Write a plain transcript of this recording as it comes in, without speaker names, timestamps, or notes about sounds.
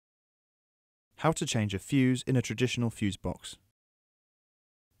How to change a fuse in a traditional fuse box.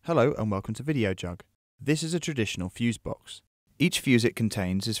 Hello and welcome to Video Jug. This is a traditional fuse box. Each fuse it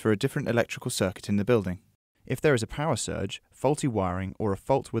contains is for a different electrical circuit in the building. If there is a power surge, faulty wiring or a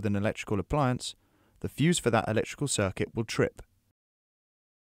fault with an electrical appliance, the fuse for that electrical circuit will trip,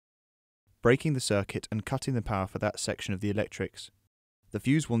 breaking the circuit and cutting the power for that section of the electrics. The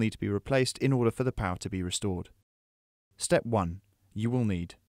fuse will need to be replaced in order for the power to be restored. Step 1. You will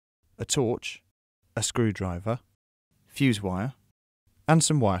need a torch, a screwdriver, fuse wire, and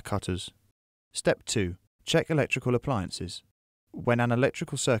some wire cutters. Step 2. Check electrical appliances. When an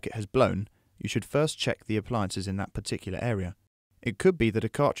electrical circuit has blown, you should first check the appliances in that particular area. It could be that a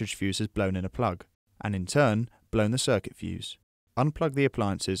cartridge fuse has blown in a plug, and in turn, blown the circuit fuse. Unplug the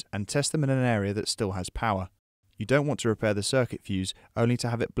appliances and test them in an area that still has power. You don't want to repair the circuit fuse only to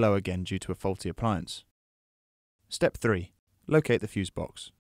have it blow again due to a faulty appliance. Step 3. Locate the fuse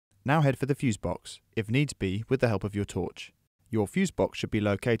box. Now head for the fuse box, if needs be, with the help of your torch. Your fuse box should be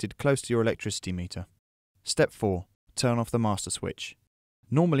located close to your electricity meter. Step 4. Turn off the master switch.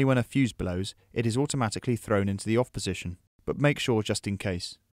 Normally when a fuse blows, it is automatically thrown into the off position, but make sure just in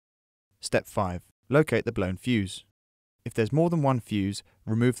case. Step 5. Locate the blown fuse. If there's more than one fuse,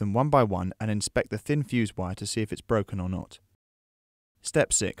 remove them one by one and inspect the thin fuse wire to see if it's broken or not.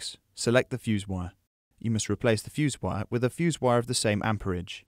 Step 6. Select the fuse wire. You must replace the fuse wire with a fuse wire of the same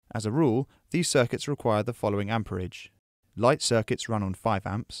amperage. As a rule, these circuits require the following amperage. Light circuits run on 5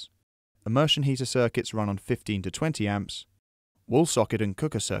 amps, immersion heater circuits run on 15 to 20 amps, wall socket and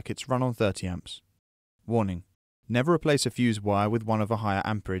cooker circuits run on 30 amps. Warning: never replace a fuse wire with one of a higher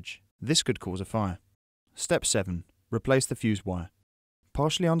amperage. This could cause a fire. Step 7. Replace the fuse wire.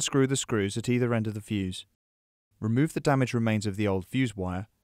 Partially unscrew the screws at either end of the fuse. Remove the damaged remains of the old fuse wire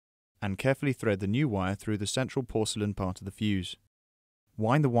and carefully thread the new wire through the central porcelain part of the fuse.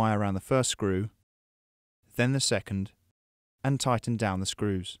 Wind the wire around the first screw, then the second, and tighten down the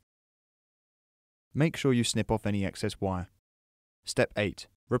screws. Make sure you snip off any excess wire. Step 8.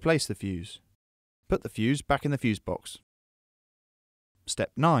 Replace the fuse. Put the fuse back in the fuse box.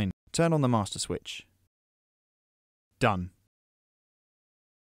 Step 9. Turn on the master switch. Done.